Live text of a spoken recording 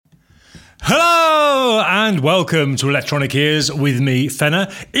Hello and welcome to Electronic Ears with me, Fenner.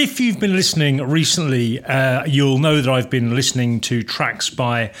 If you've been listening recently, you'll know that I've been listening to tracks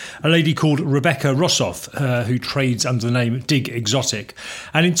by a lady called Rebecca Rossoff, who trades under the name Dig Exotic.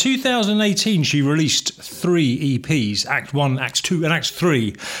 And in 2018, she released 3 EPs, Act 1, Act 2 and Act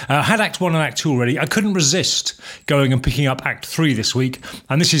 3. Had Act 1 and Act 2 already. I couldn't resist going and picking up Act 3 this week.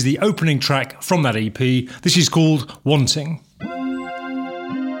 And this is the opening track from that EP. This is called Wanting.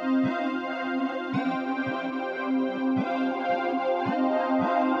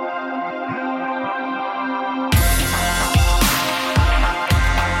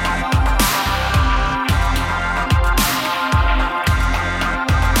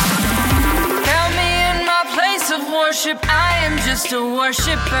 I am just a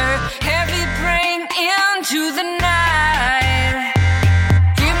worshipper, heavy praying into the night.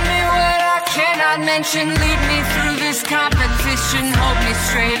 Give me what I cannot mention, lead me through this competition, hold me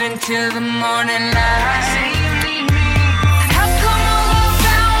straight until the morning light. How come all I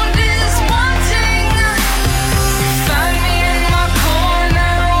found is wanting? Find me in my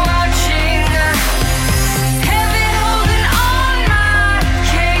corner watching, heavy holding on my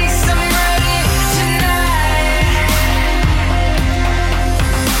case, I'm ready tonight.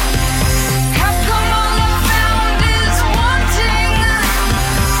 How come all I found is wanting?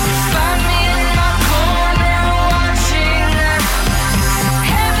 Find me in my corner watching,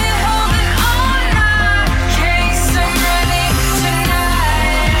 heavy holding on my case, I'm ready tonight.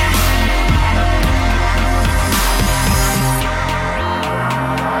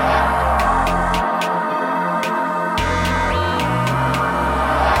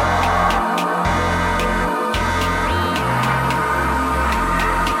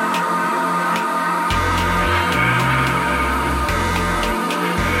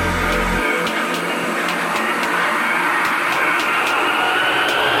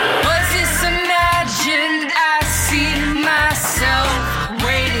 Was this imagined? I see myself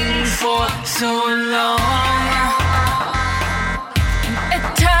waiting for so long. At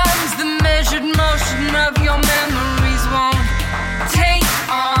times the measured motion of your memories won't take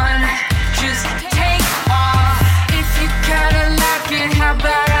on, just take off. If you kinda like it, how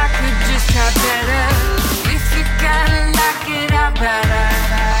about I could just try better? If you kinda like it, how about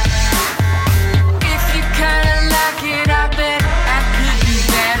if you kinda like it, I bet I could do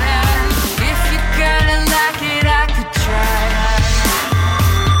better. If you kinda like it, I could try.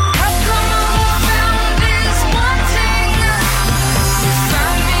 How come all I found is wanting?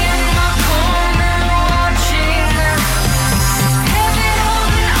 Find me in my corner watching, heavy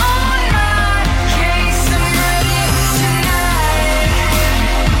holding on my case, I'm ready tonight.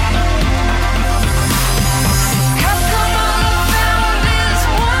 How come all I found is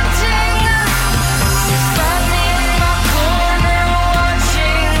wanting? Find me in my corner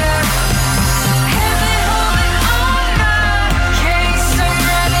watching, heavy holding on my case, I'm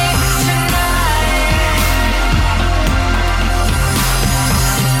ready tonight.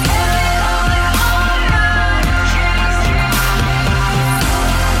 Heavy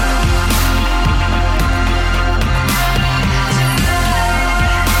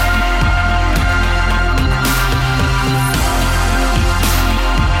holding on my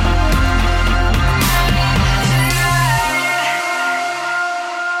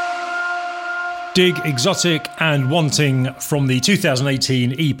Dig Exotic and Wanting from the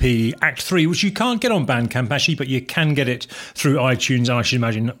 2018 EP Act 3, which you can't get on Bandcamp actually, but you can get it through iTunes and I should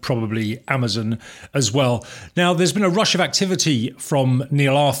imagine probably Amazon as well. Now, there's been a rush of activity from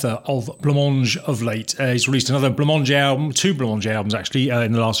Neil Arthur of Blancmange of late. He's released another Blancmange album, 2 Blancmange albums actually,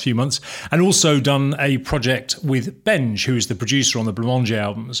 in the last few months, and also done a project with Benge, who is the producer on the Blancmange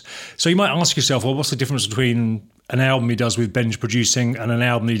albums. So you might ask yourself, well, what's the difference between an album he does with Benge producing and an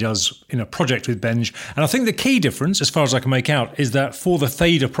album he does in a project with Benge? And I think the key difference, as far as I can make out, is that for the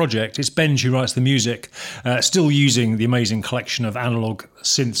Theta project, it's Benge who writes the music, still using the amazing collection of analog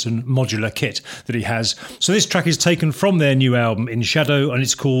synths and modular kit that he has. So this track is taken from their new album In Shadow, and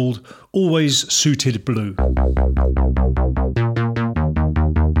it's called Always Suited Blue.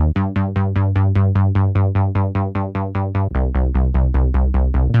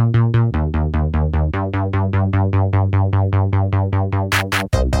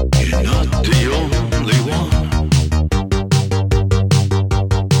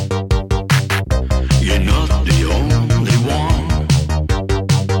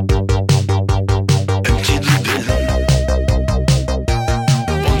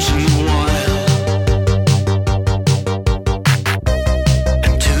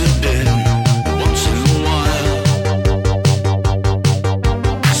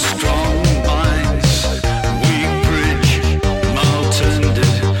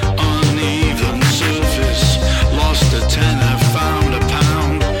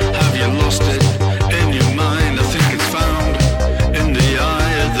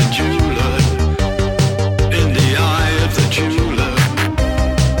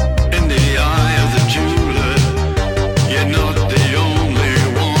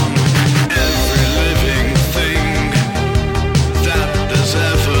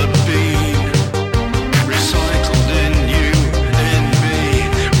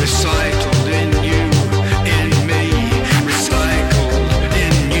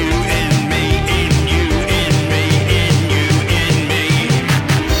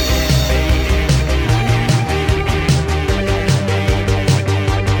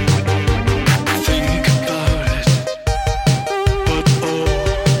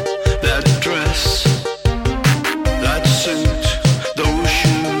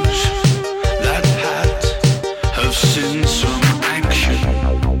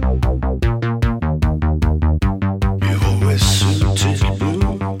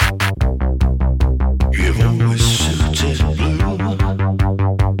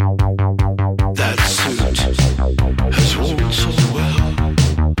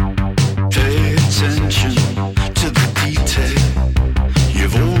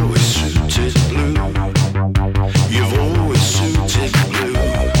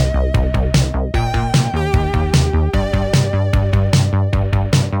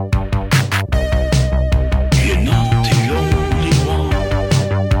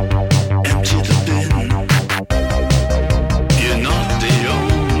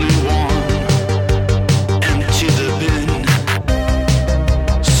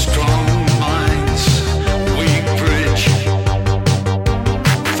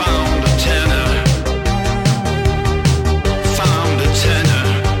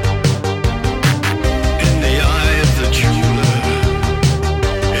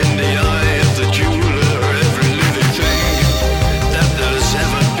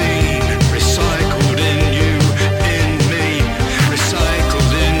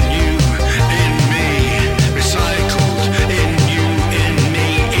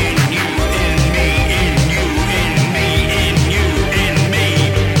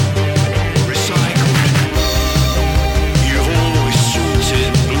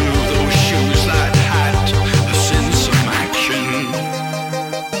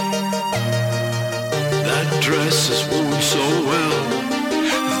 dress is worn so well.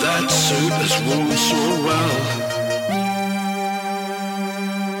 That suit is worn so well.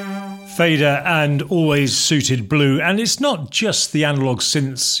 Fader and Always Suited Blue. And it's not just the analog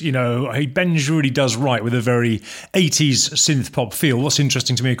synths, you know, Benj really does write with a very 80s synth pop feel. What's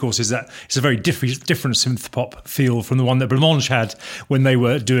interesting to me, of course, is that it's a very different synth pop feel from the one that Blancmange had when they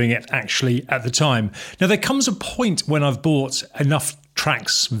were doing it actually at the time. Now, there comes a point when I've bought enough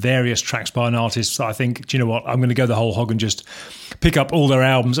tracks, various tracks by an artist, that I think, do you know what, I'm going to go the whole hog and just pick up all their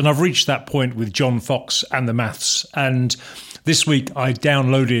albums. And I've reached that point with John Foxx and the Maths. And this week I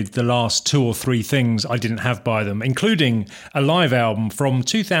downloaded the last 2 or 3 things I didn't have by them, including a live album from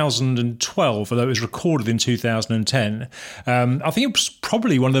 2012, although it was recorded in 2010. I think it was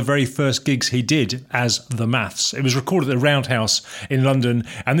probably one of the very first gigs he did as the Maths. It was recorded at the Roundhouse in London,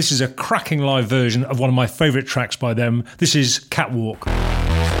 and this is a cracking live version of one of my favourite tracks by them. This is Catwalk.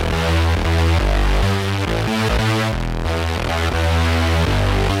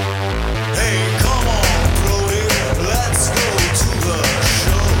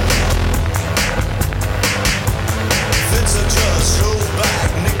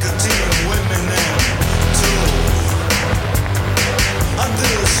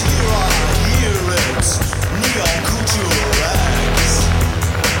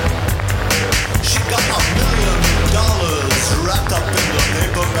 $1 million wrapped up in the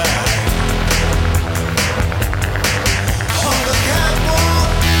paper bag.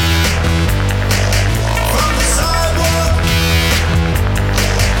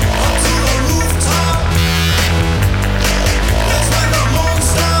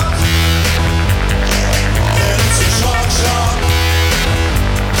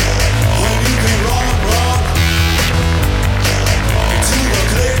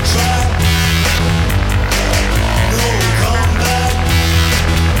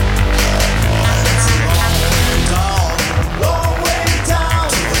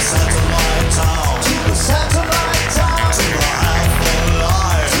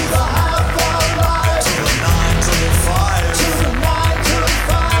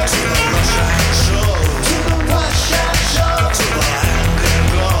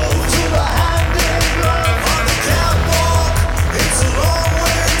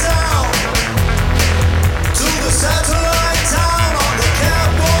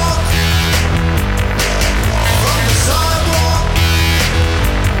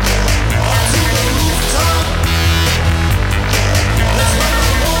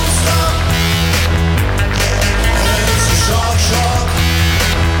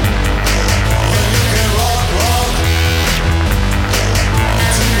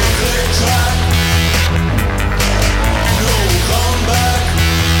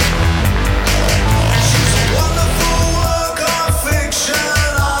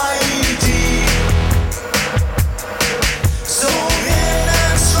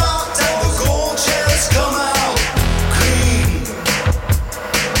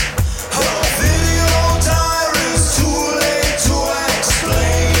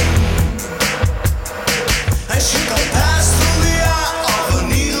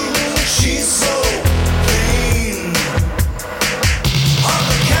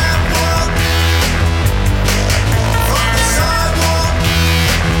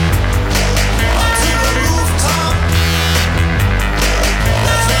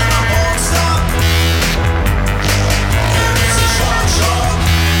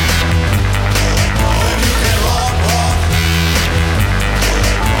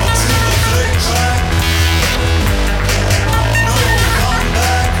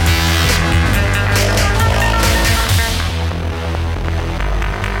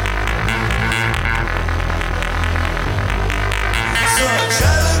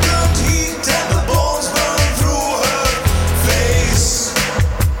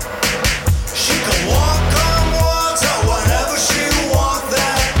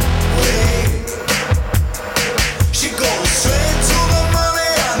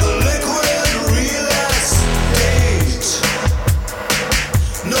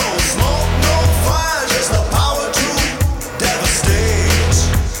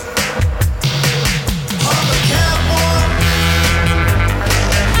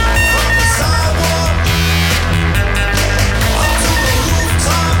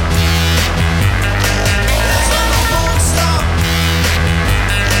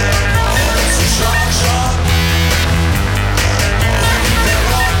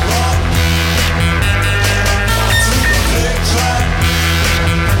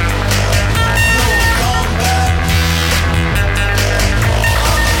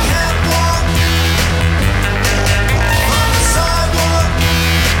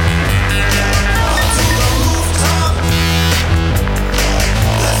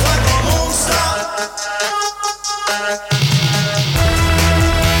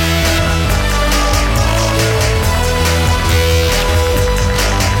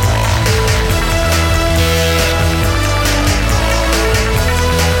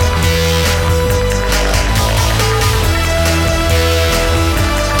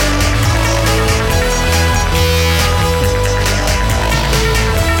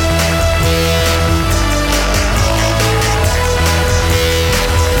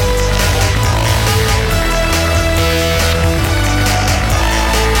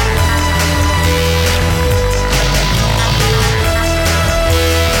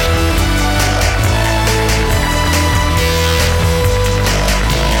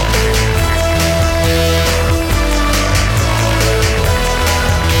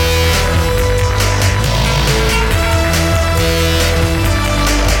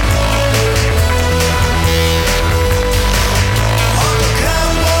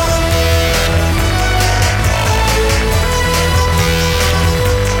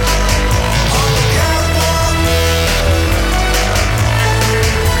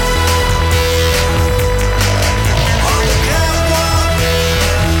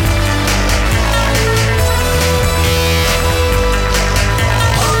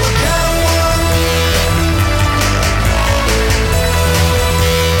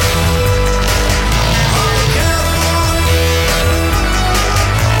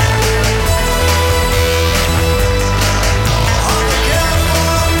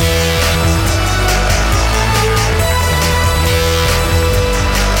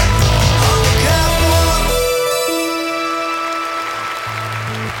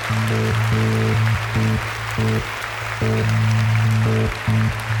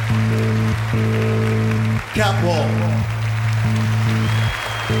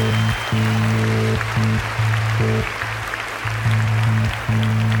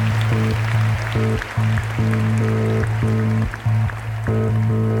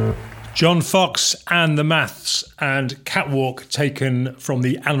 John Foxx and the Maths and Catwalk, taken from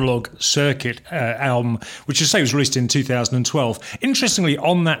the Analog Circuit album, which I say was released in 2012. Interestingly,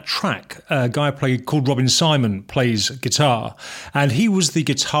 on that track, a guy called Robin Simon plays guitar, and he was the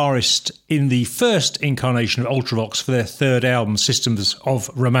guitarist in the first incarnation of Ultravox for their third album, Systems of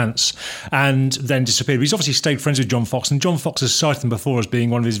Romance, and then disappeared. But he's obviously stayed friends with John Foxx, and John Foxx has cited him before as being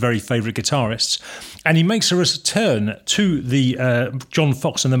one of his very favourite guitarists. And he makes a return to the John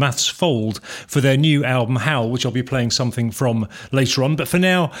Foxx and the Maths fold for their new album Howl, which I'll be playing something from later on. But for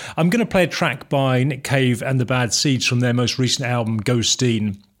now, I'm going to play a track by Nick Cave and the Bad Seeds from their most recent album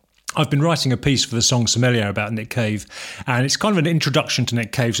Ghosteen. I've been writing a piece for the song Sommelier about Nick Cave, and it's kind of an introduction to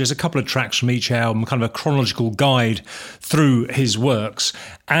Nick Cave. So there's a couple of tracks from each album, kind of a chronological guide through his works.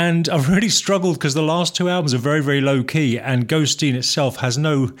 And I've really struggled because the last two albums are very, very low key, and Ghosteen itself has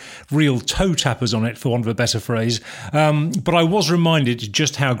no real toe tappers on it, for want of a better phrase. But I was reminded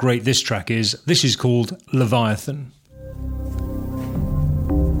just how great this track is. This is called Leviathan.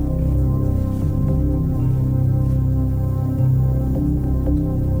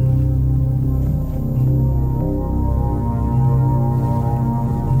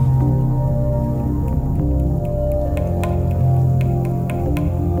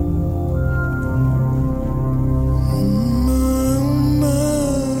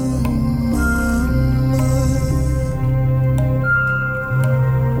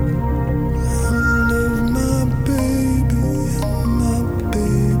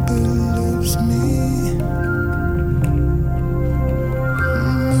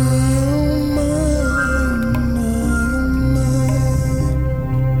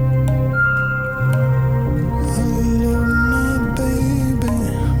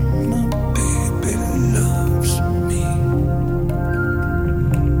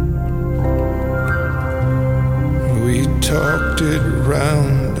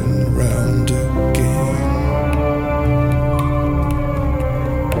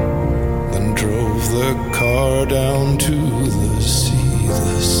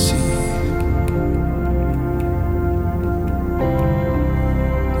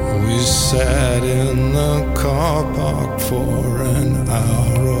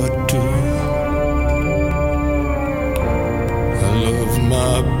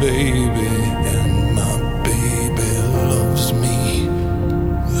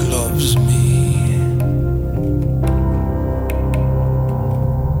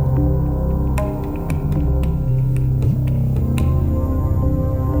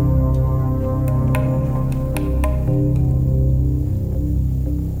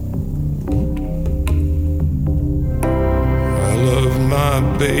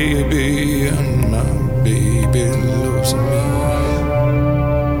 Baby, and my baby loves me.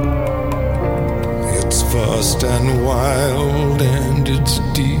 It's vast and wild, and it's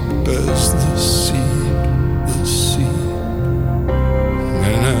deep as the sea, the sea.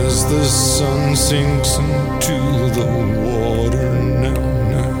 And as the sun sinks into the water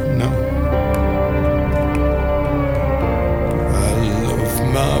now, I love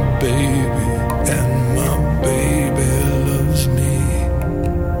my baby, and my baby loves me.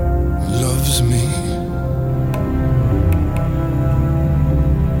 Loves me.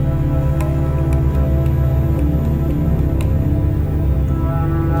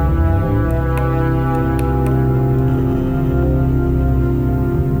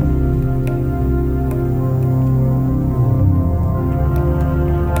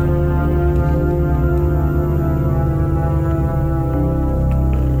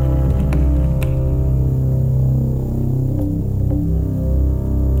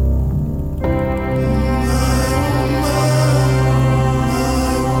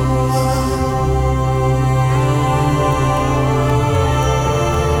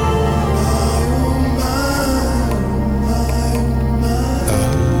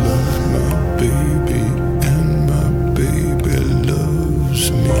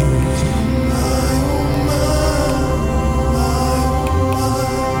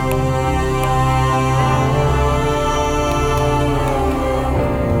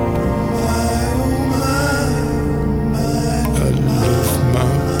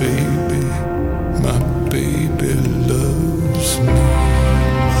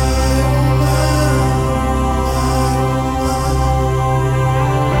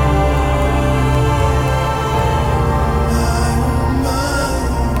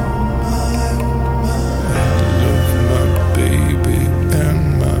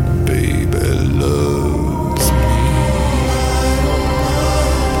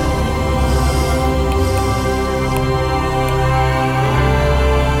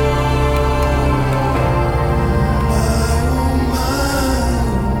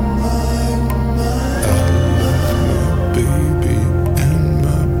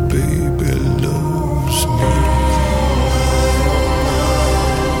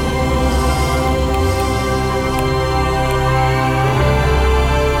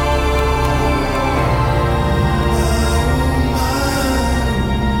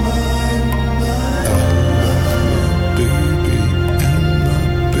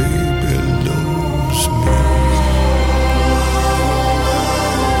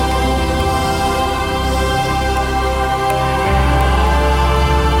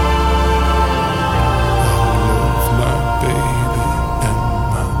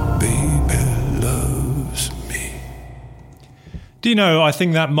 Do you know, I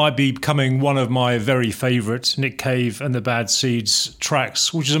think that might be becoming one of my very favourite Nick Cave and the Bad Seeds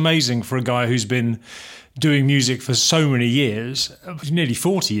tracks, which is amazing for a guy who's been doing music for so many years, nearly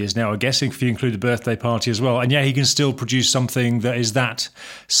 40 years now, I guess, if you include the birthday party as well. And yet he can still produce something that is that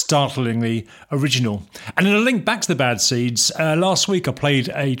startlingly original. And in a link back to the Bad Seeds, last week I played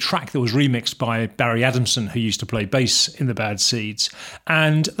a track that was remixed by Barry Adamson, who used to play bass in the Bad Seeds.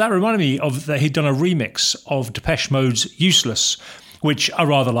 And that reminded me of that he'd done a remix of Depeche Mode's Useless, which I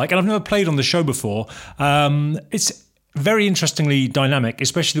rather like. And I've never played on the show before. It's very interestingly dynamic,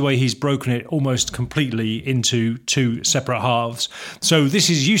 especially the way he's broken it almost completely into two separate halves. So this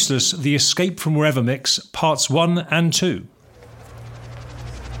is Useless, the Escape from Wherever mix, parts 1 and 2.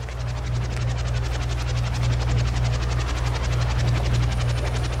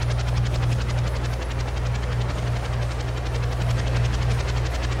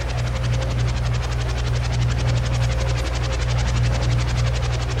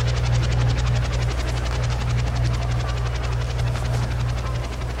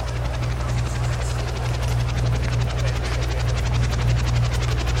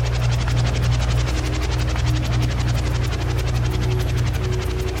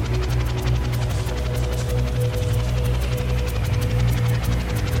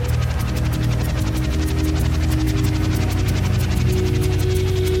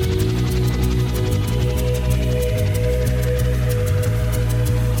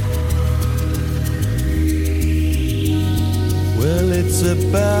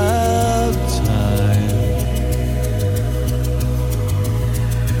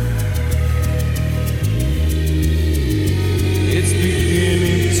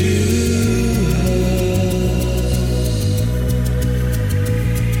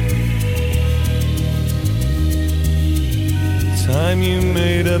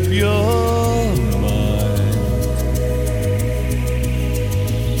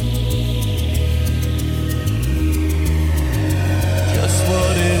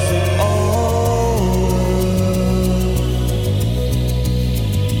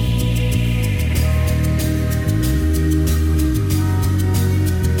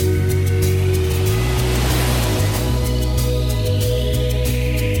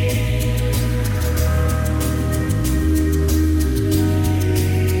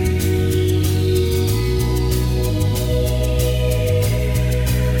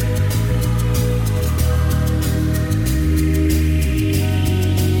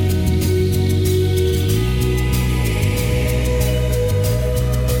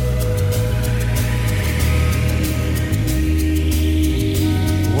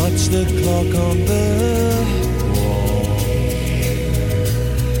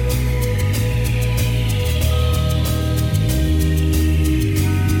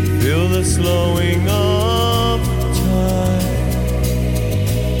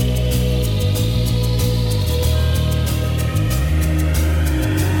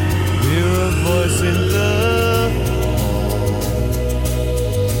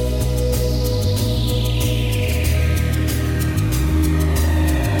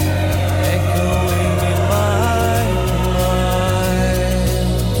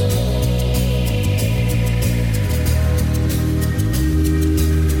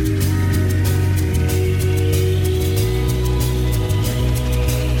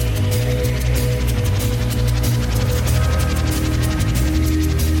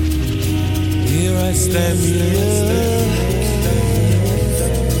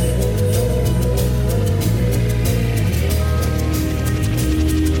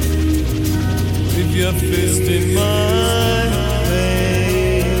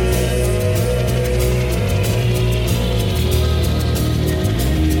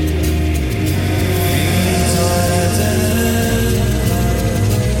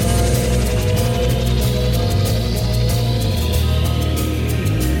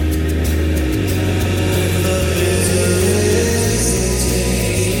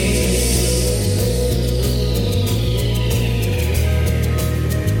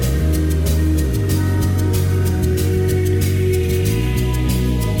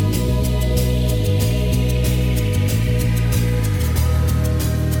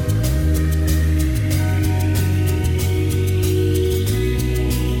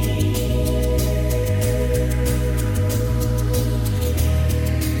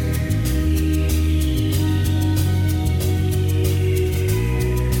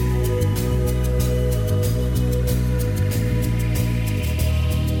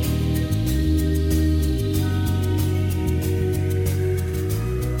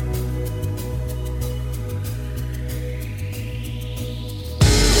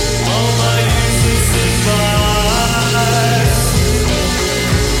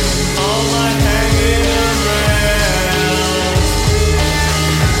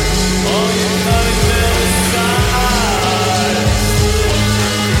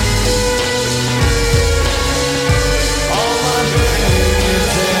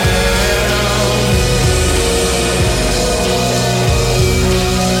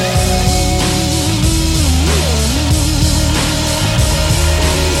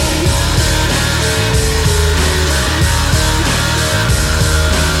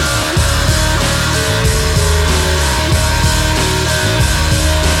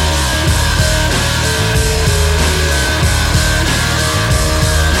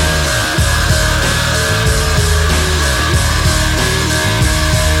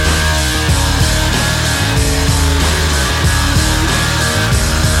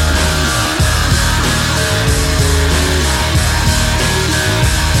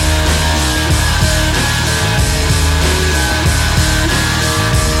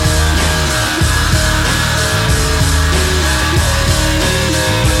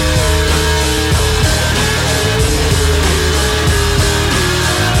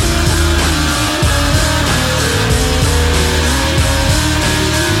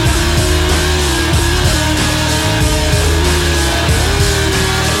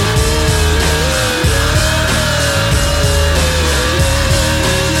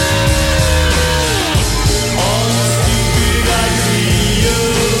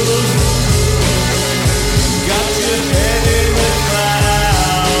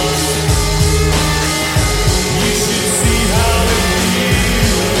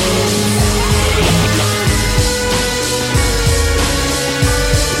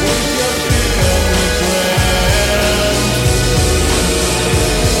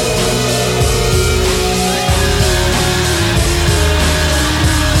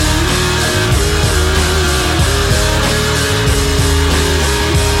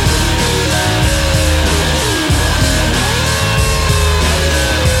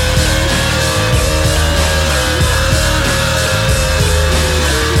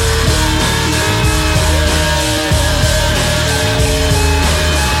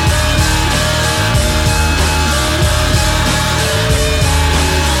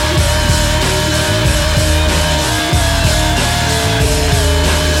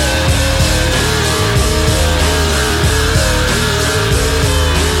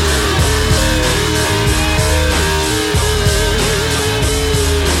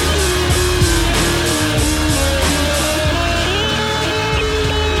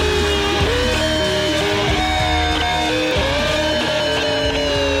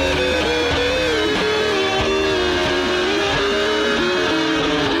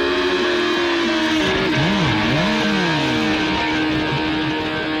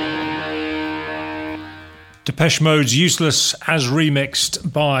 Depeche Mode's Useless as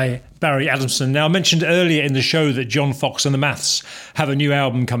remixed by Barry Adamson. Now, I mentioned earlier in the show that John Foxx and the Maths have a new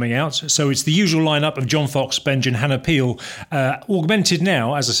album coming out. So it's the usual lineup of John Foxx, Benj and Hannah Peel, augmented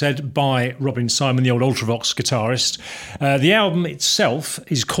now, as I said, by Robin Simon, the old Ultravox guitarist. The album itself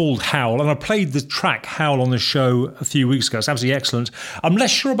is called Howl, and I played the track Howl on the show a few weeks ago. It's absolutely excellent. I'm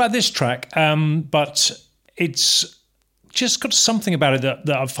less sure about this track, but it's just got something about it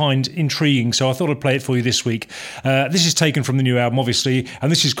that I find intriguing, so I thought I'd play it for you this week. This is taken from the new album, obviously,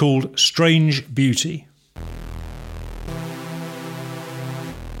 and this is called Strange Beauty.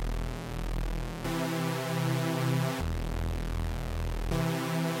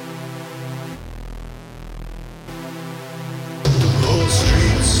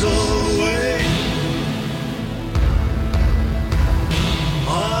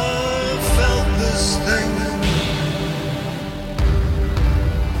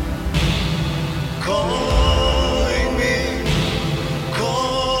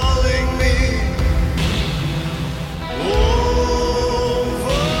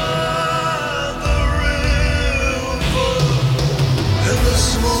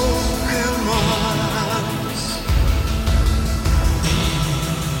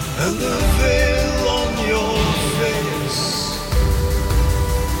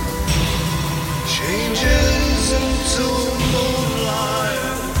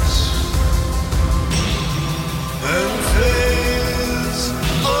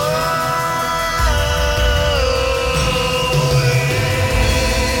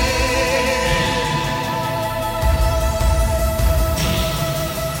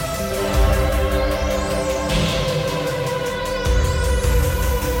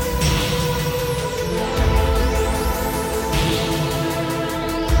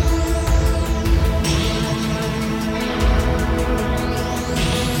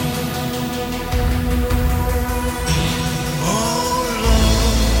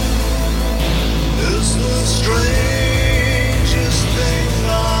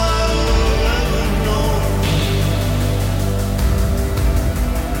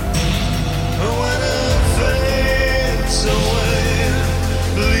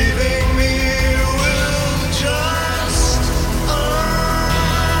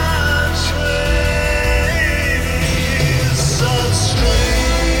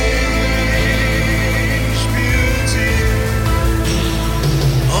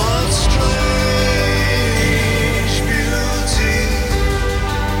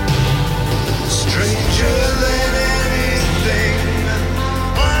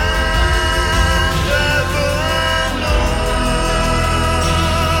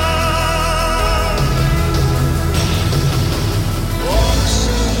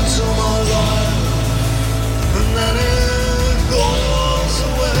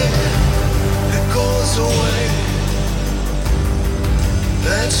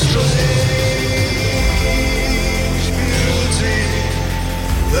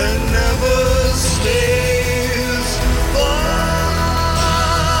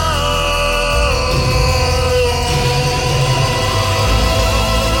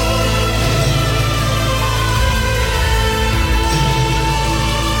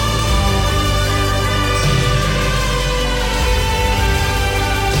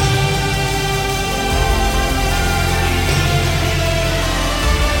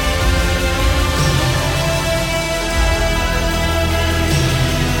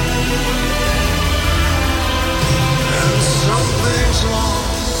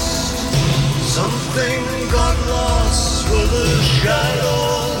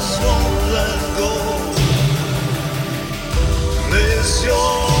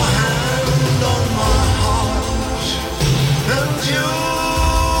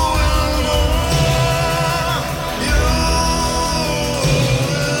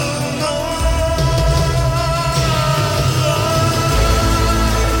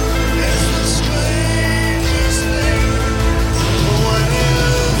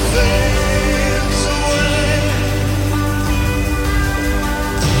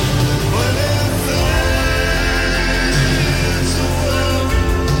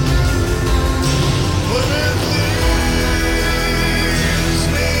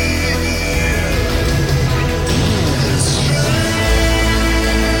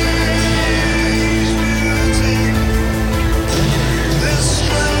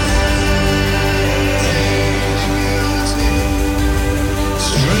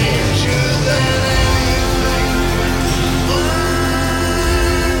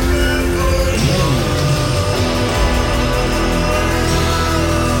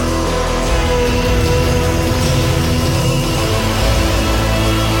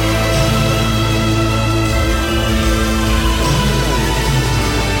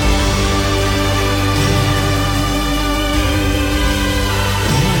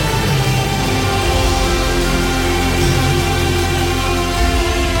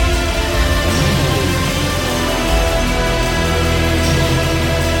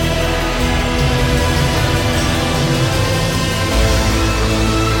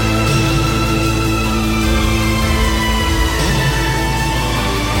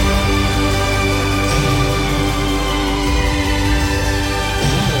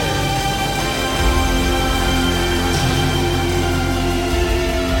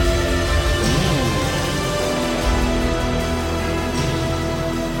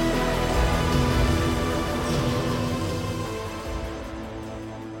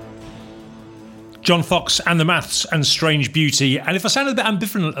 John Foxx and the Maths and Strange Beauty. And if I sounded a bit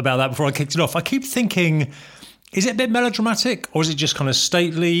ambivalent about that before I kicked it off, I keep thinking, is it a bit melodramatic or is it just kind of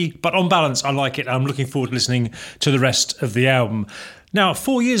stately? But on balance, I like it. I'm looking forward to listening to the rest of the album. Now,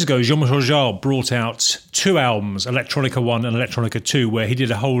 4 years ago, Jean-Michel Jarre brought out 2 albums, Electronica 1 and Electronica 2, where he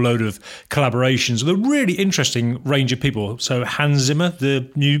did a whole load of collaborations with a really interesting range of people. So Hans Zimmer,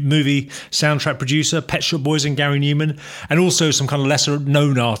 the new movie soundtrack producer, Pet Shop Boys and Gary Newman, and also some kind of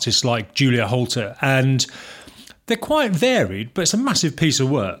lesser-known artists like Julia Holter. And they're quite varied, but it's a massive piece of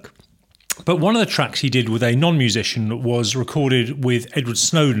work. But one of the tracks he did with a non-musician was recorded with Edward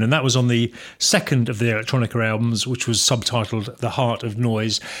Snowden, and that was on the second of the Electronica albums, which was subtitled The Heart of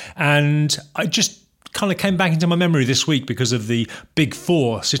Noise. And I just kind of came back into my memory this week because of the Big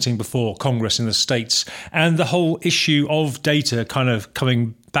Four sitting before Congress in the States and the whole issue of data kind of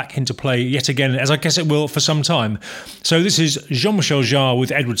coming back into play yet again, as I guess it will for some time. So this is Jean-Michel Jarre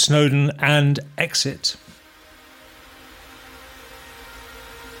with Edward Snowden and Exit.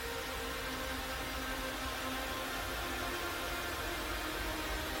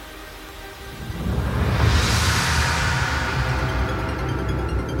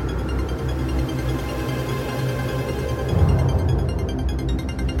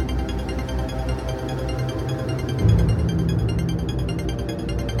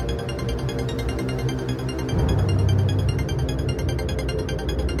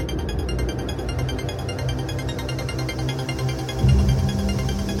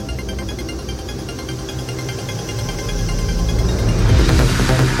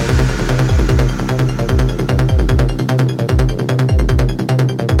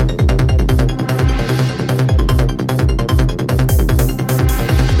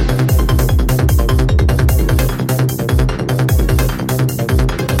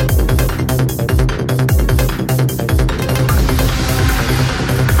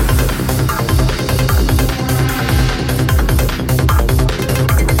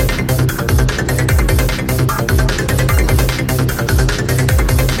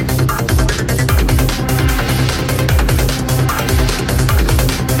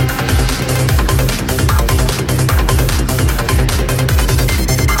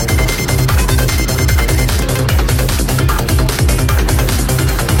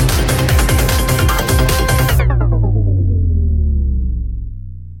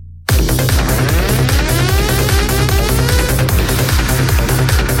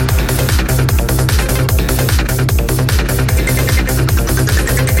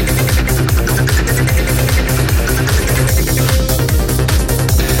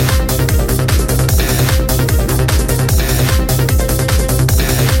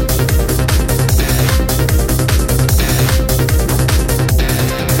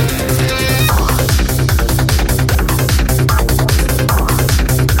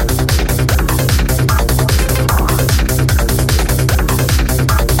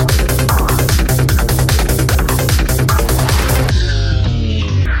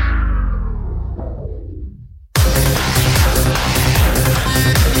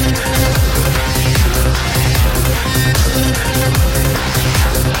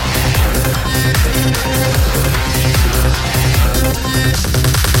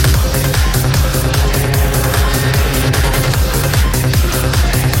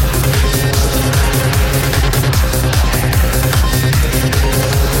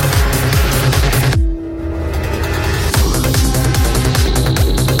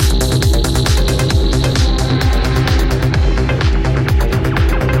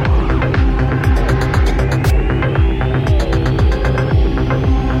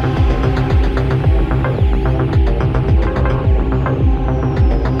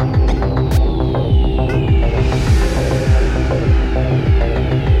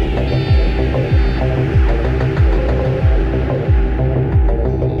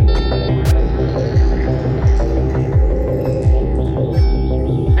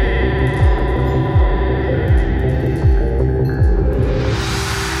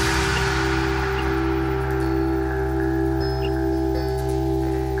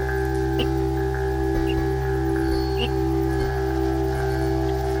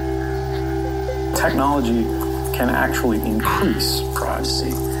 technology can actually increase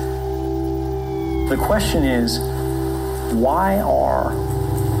privacy. The question is, why are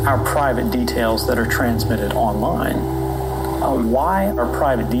our private details that are transmitted online, why are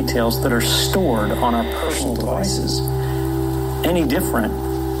private details that are stored on our personal devices any different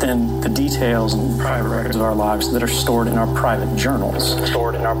than the details and private records of our lives that are stored in our private journals?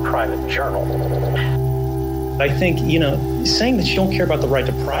 I think, saying that you don't care about the right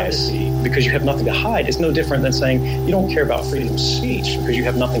to privacy because you have nothing to hide is no different than saying you don't care about freedom of speech because you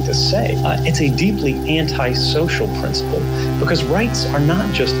have nothing to say. It's a deeply anti-social principle because rights are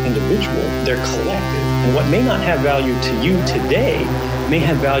not just individual, they're collective. And what may not have value to you today may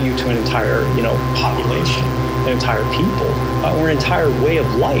have value to an entire, population, an entire people, or an entire way of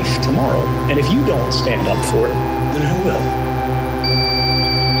life tomorrow. And if you don't stand up for it, then who will?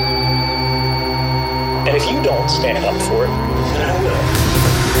 And if you don't stand up for it, then I will.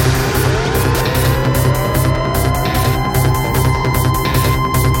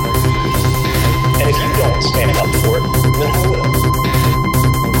 And if you don't stand up for it, then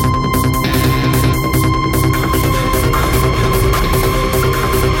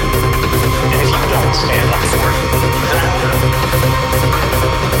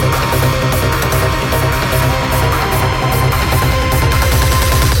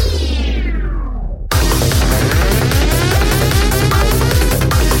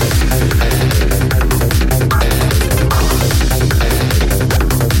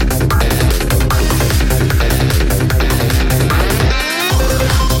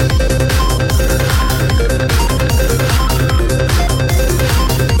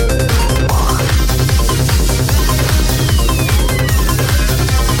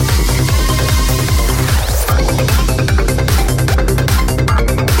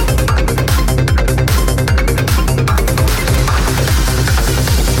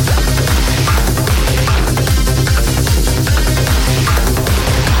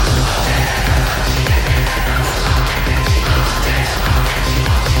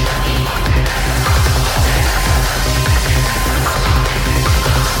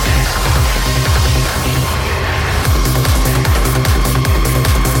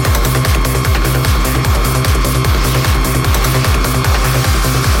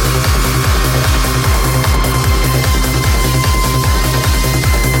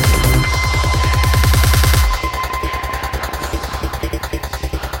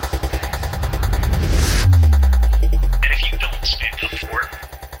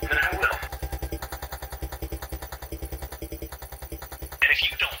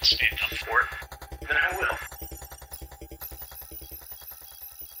I will.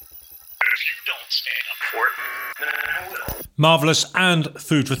 And if you don't stand up for it, then I will. Marvellous and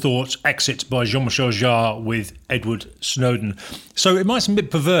food for thought exit by Jean-Michel Jarre with Edward Snowden. So it might seem a bit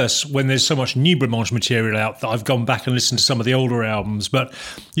perverse when there's so much new Blancmange material out that I've gone back and listened to some of the older albums, but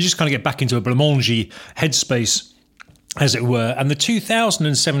you just kind of get back into a Blancmange headspace, as it were. And the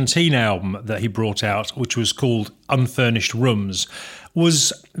 2017 album that he brought out, which was called Unfurnished Rooms,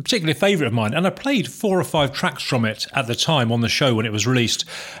 was a particular favourite of mine, and I played 4 or 5 tracks from it at the time on the show when it was released.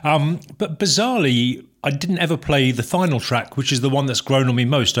 But bizarrely, I didn't ever play the final track, which is the one that's grown on me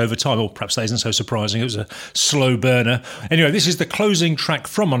most over time, or perhaps that isn't so surprising. It was a slow burner. Anyway, this is the closing track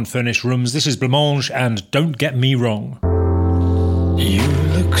from Unfurnished Rooms. This is Blancmange and Don't Get Me Wrong. You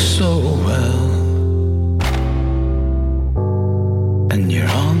look so well, and your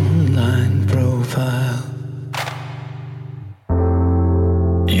online profile,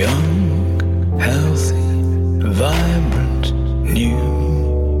 young, healthy, vibrant, new.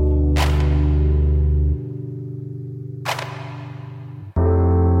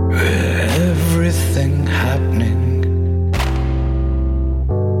 Everything happening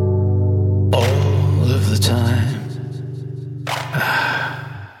all of the time.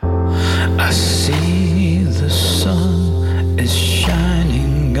 I see the sun is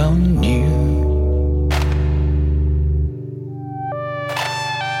shining on you.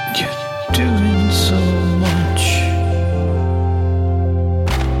 You're doing so much,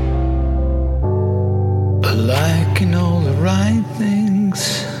 liking all the right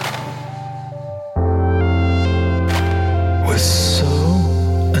things. With so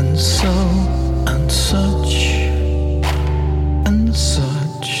and so and such and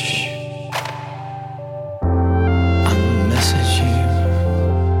such, I message you.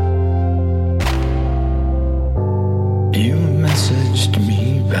 You messaged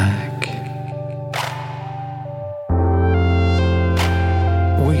me back.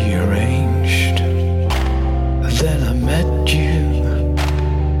 We arranged, then I met you.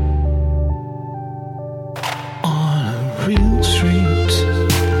 Real street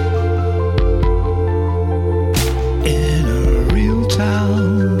in a real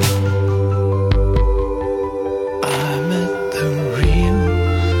town. I met the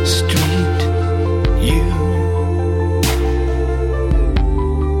real street you.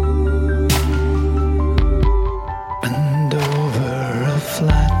 And over a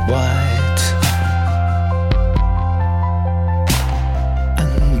flat white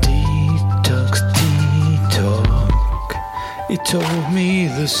and detox detour. You told me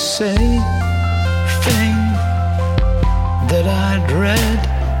the same thing that I'd read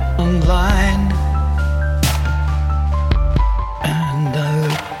online, and I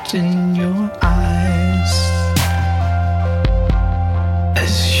looked in your eyes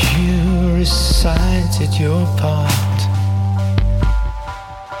as you recited your part,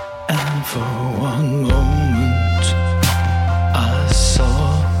 and for one moment I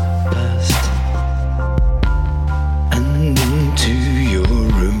saw past and into your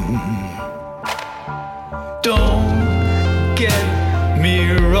room. Don't get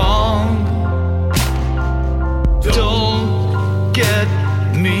me wrong, don't get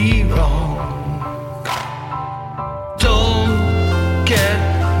me wrong, don't get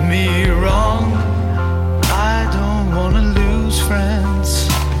me wrong. I don't wanna lose friends,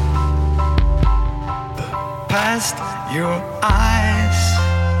 but past your eyes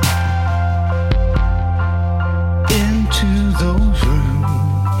into those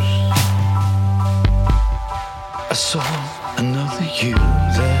rooms, I saw another you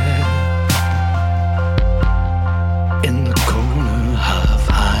there, in the corner, half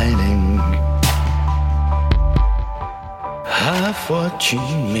hiding, half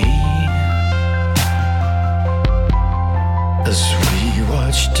watching me, as we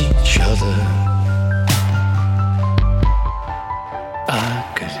watched each other. I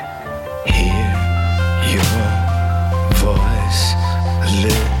could hear your voice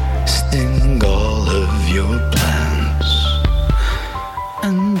listing all of your plans,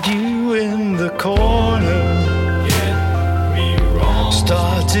 and you in the corner get me wrong,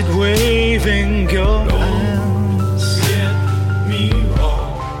 started waving your hands, get me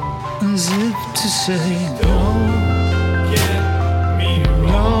wrong, as if to say no, get me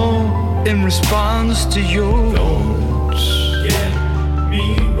wrong, no, in response to your words, get me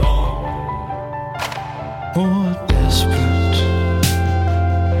wrong, more desperate,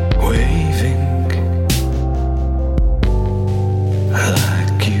 waving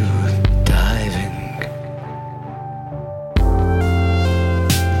like you were diving,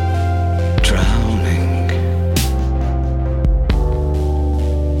 drowning,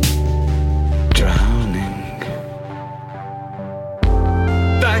 drowning,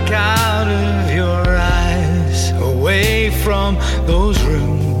 back out of your eyes, away from those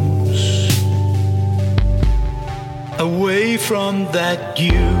rooms, away from that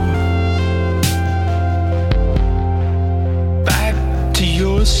you.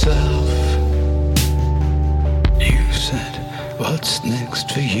 Yourself, you said, what's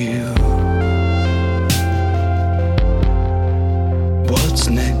next for you? What's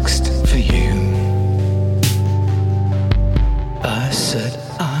next for you? I said,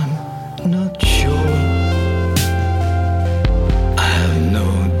 I'm not sure. I have no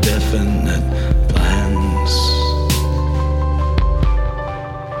definite plans.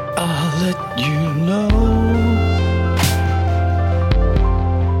 I'll let you know.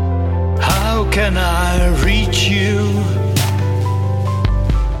 Can I reach you?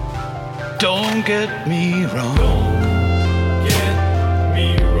 Don't get me wrong. Don't get me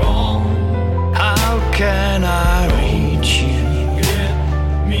wrong. How can I reach you? Get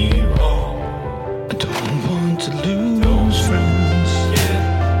me wrong. I don't want to lose friends. Get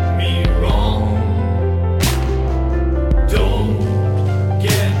me wrong. Don't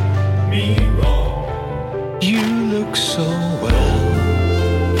get me wrong. You look so well.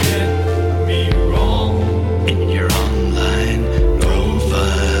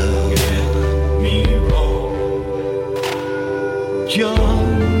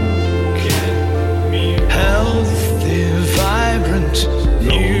 Young, healthy, vibrant,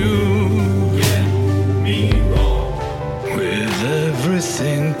 new, with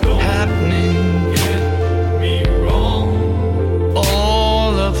everything happening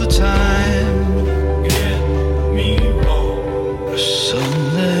all of the time. The sun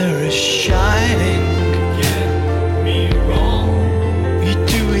there is shining. You're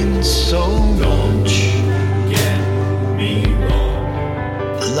doing so much.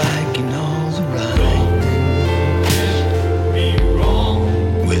 Liking all the right things,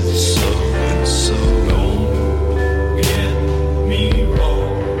 with so and so,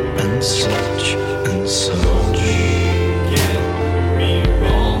 and such and such.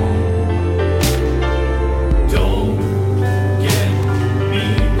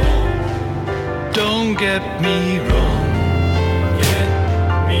 Don't get me wrong. Don't get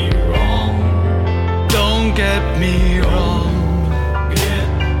me wrong. Don't get me wrong.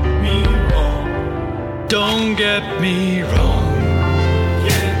 Don't get me wrong.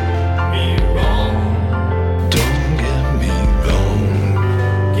 Get me wrong. Don't get me wrong.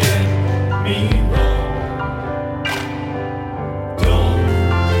 Get me wrong.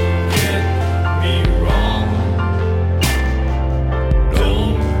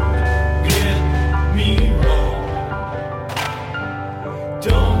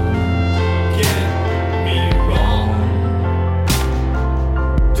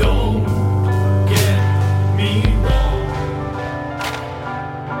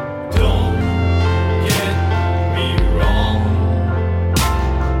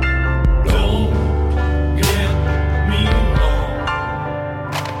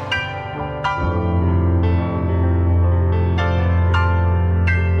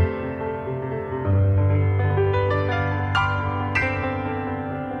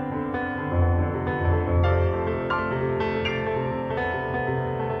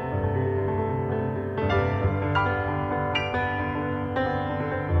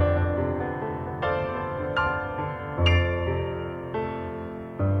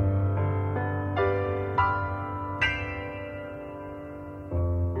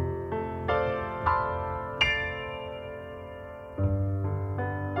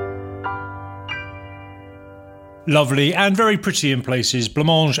 lovely and very pretty in places.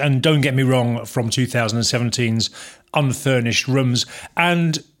 Blancmange and Don't Get Me Wrong from 2017's Unfurnished Rooms.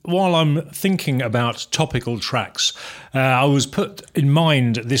 And while I'm thinking about topical tracks, I was put in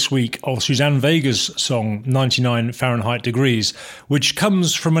mind this week of Suzanne Vega's song 99 Fahrenheit Degrees, which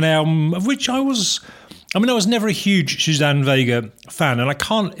comes from an album of which I was never a huge Suzanne Vega fan, and I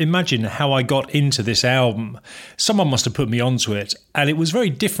can't imagine how I got into this album. Someone must have put me onto it, and it was very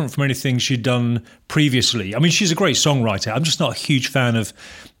different from anything she'd done previously. I mean, she's a great songwriter. I'm just not a huge fan of,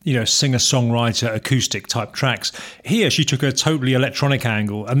 singer-songwriter acoustic type tracks. Here, she took a totally electronic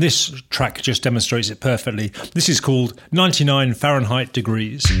angle, and this track just demonstrates it perfectly. This is called 99 Fahrenheit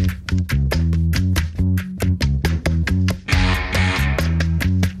Degrees.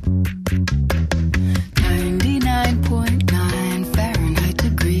 99.9 Fahrenheit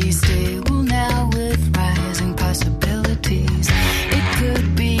degrees, stable now with rising possibilities. It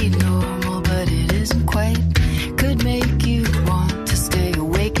could be normal, but it isn't quite. Could make you want to stay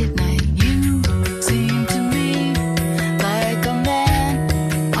awake at night. You seem to me like a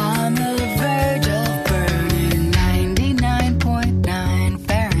man on the verge of burning. 99.9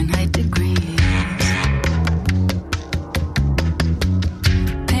 Fahrenheit degrees.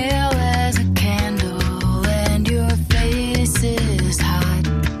 Pale as a candle and your face is hot.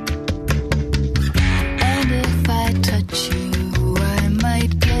 And if I touch you, I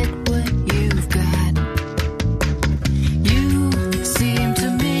might get what you've got. You seem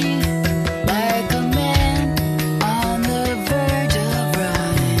to me like a man on the verge of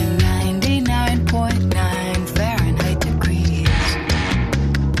running. 99.9 Fahrenheit degrees.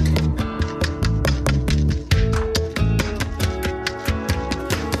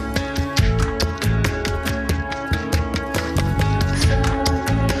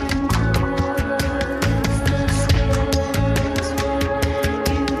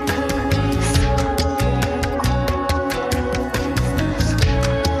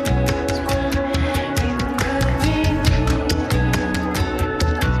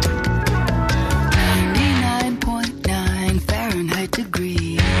 Fahrenheit degrees.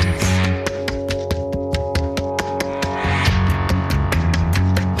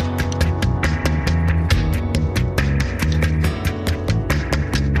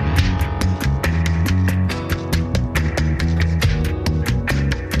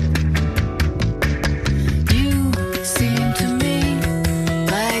 You seem to me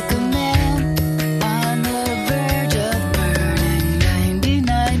like a man on the verge of burning.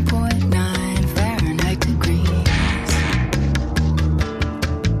 99.9 Fahrenheit degrees.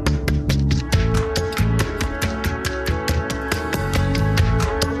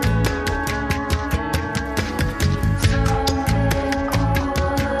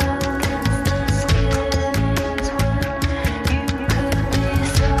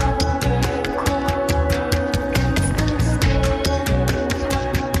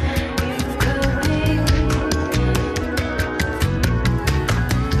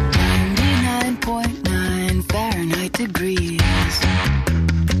 Fahrenheit degrees.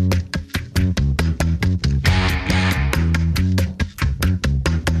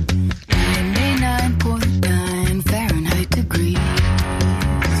 99.9 Fahrenheit degrees.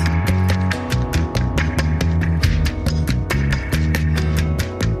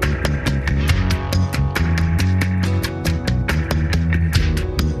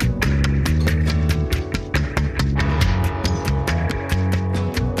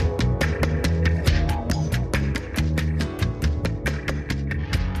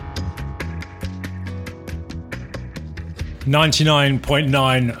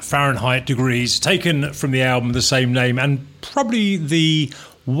 .9 Fahrenheit degrees, taken from the album of the same name, and probably the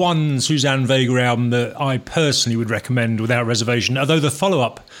one Suzanne Vega album that I personally would recommend without reservation, although the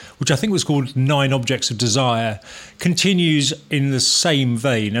follow-up, which I think was called 9 Objects of Desire, continues in the same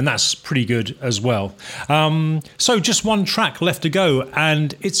vein, and that's pretty good as well. So just one track left to go,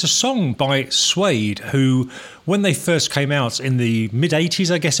 and it's a song by Suede, who, when they first came out in the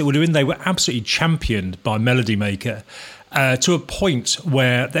mid-80s, I guess it would have been, they were absolutely championed by Melody Maker. To a point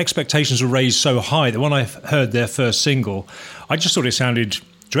where the expectations were raised so high that when I heard their first single, I just thought it sounded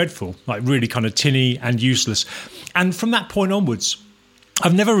dreadful, like really kind of tinny and useless. And from that point onwards,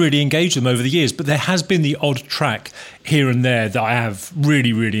 I've never really engaged them over the years, but there has been the odd track here and there that I have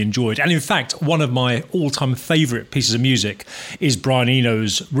really, really enjoyed. And in fact, one of my all-time favourite pieces of music is Brian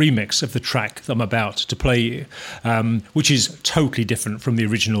Eno's remix of the track that I'm about to play you, which is totally different from the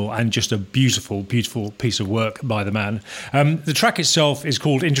original and just a beautiful, beautiful piece of work by the man. The track itself is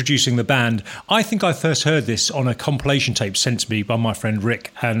called Introducing the Band. I think I first heard this on a compilation tape sent to me by my friend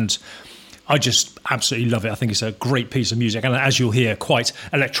Rick, and I just absolutely love it. I think it's a great piece of music, and as you'll hear, quite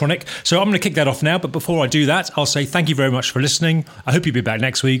electronic. So I'm going to kick that off now, but before I do that, I'll say thank you very much for listening. I hope you'll be back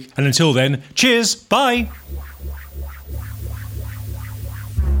next week, and until then, cheers, bye!